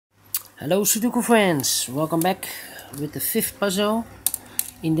Hello Sudoku friends, welcome back with the fifth puzzle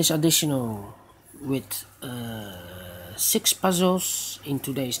in this additional with 6 puzzles in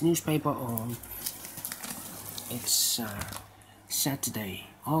today's newspaper on it's Saturday,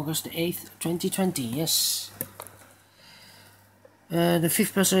 August the 8th, 2020, yes. The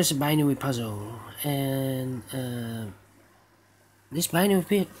fifth puzzle is a binary puzzle, and this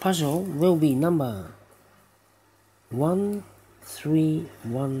binary puzzle will be number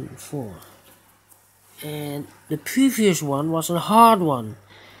 1314, and the previous one was a hard one,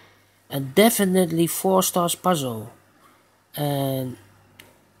 a definitely 4 stars puzzle, and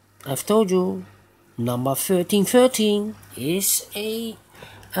I've told you number 1313 is a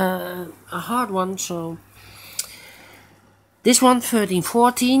hard one. So this one,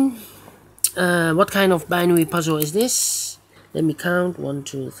 1314, what kind of binary puzzle is this? Let me count. 1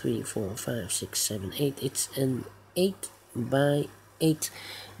 2 3 4 5 6 7 8. It's an 8 by 8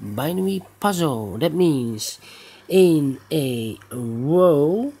 binary puzzle. That means in a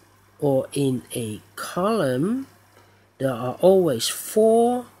row or in a column there are always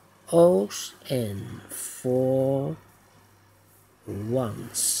 4 O's and 4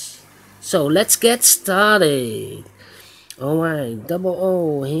 1's. So let's get started. Alright, double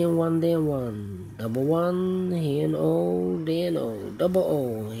O, here 1, there 1, double 1, here an O, there an O, double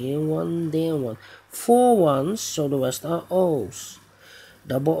O, here 1, there 1, 4 1's, so the rest are O's,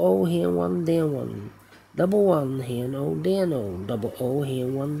 double O, here 1, there 1, double 1, here an O, there an O, double O, here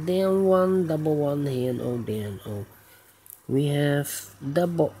 1, there 1, double 1, here an O, there an O. We have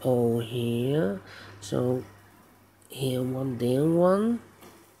double O here, so here 1, there 1,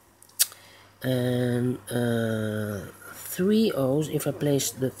 and 3 O's. If I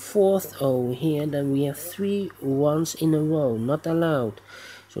place the 4th O here, then we have 3 1's in a row, not allowed.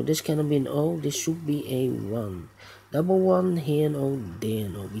 So this cannot be an O, this should be a 1. Double 1, here an O, there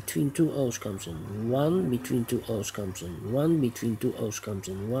an O. Between 2 O's comes in 1, between 2 O's comes in 1, between 2 O's comes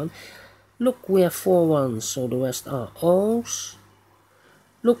in 1. Look, we have 4 1's, so the rest are O's.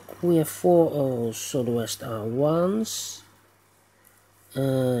 Look, we have 4 O's, so the rest are 1's.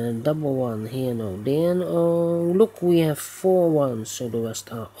 Double 1, here no, there no. Look, we have 4 1's, so the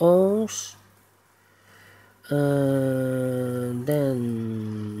rest are O's. Then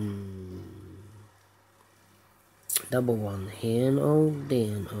double 1, here no,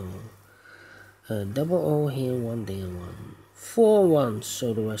 there no. Double O, here 1, there 1. 4 1's,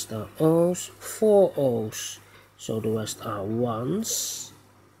 so the rest are O's. 4 O's, so the rest are 1's.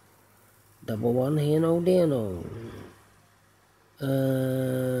 Double 1, here no, there no. Then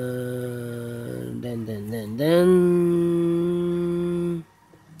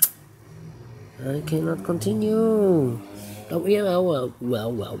I cannot continue. Oh yeah, well.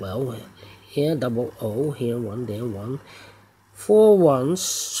 Here double O, here 1, there 1. 4 1's,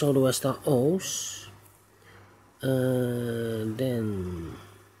 so the rest are O's. Then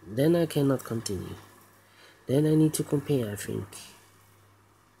I cannot continue. Then I need to compare, I think.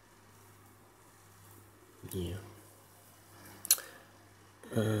 Yeah.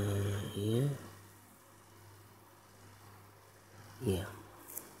 Yeah.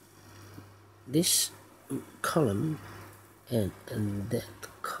 This column and that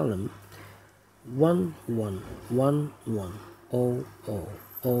column, 1 1 1 1 0 0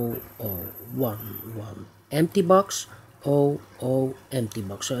 0 0 1 1 empty box, 0 0 empty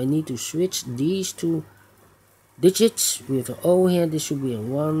box. So I need to switch these two digits. We have an O here, this should be a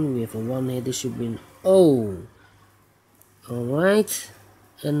 1. We have a 1 here, this should be an O. Alright,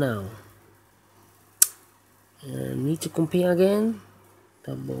 and now need to compare again.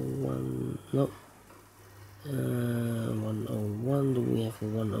 Double 1, no. 101, do we have a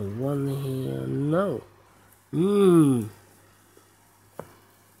 101 here? No.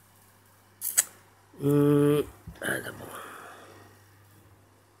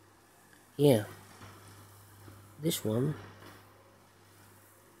 Yeah, this one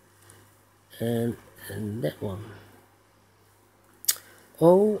and that one.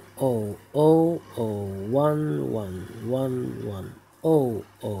 0 0 0 0 1 1 1 1 0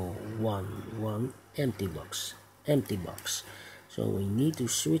 0 1 1 empty box. So we need to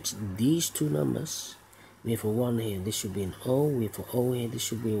switch these two numbers. We have a 1 here, this should be an O. We have an O here, this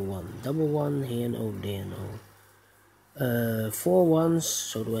should be a 1. Double 1, here an O, there an O. 4 1's,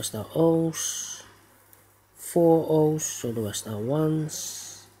 so the rest are O's. 4 O's, so the rest are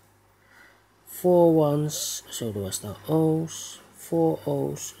 1's. 4 1's, so the rest are O's. 4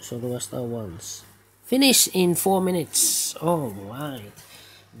 O's, so the rest are 1's. Finish in 4 minutes. Alright.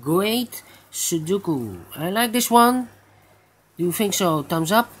 Great Sudoku. I like this one Do you think so?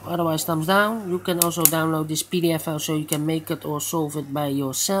 Thumbs up, otherwise thumbs down. You can also download this PDF file so you can make it or solve it by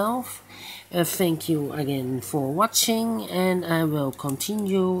yourself. Thank you again for watching, and I will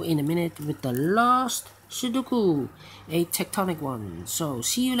continue in a minute with the last Sudoku, a tectonic one. So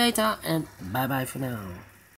see you later, and bye bye for now.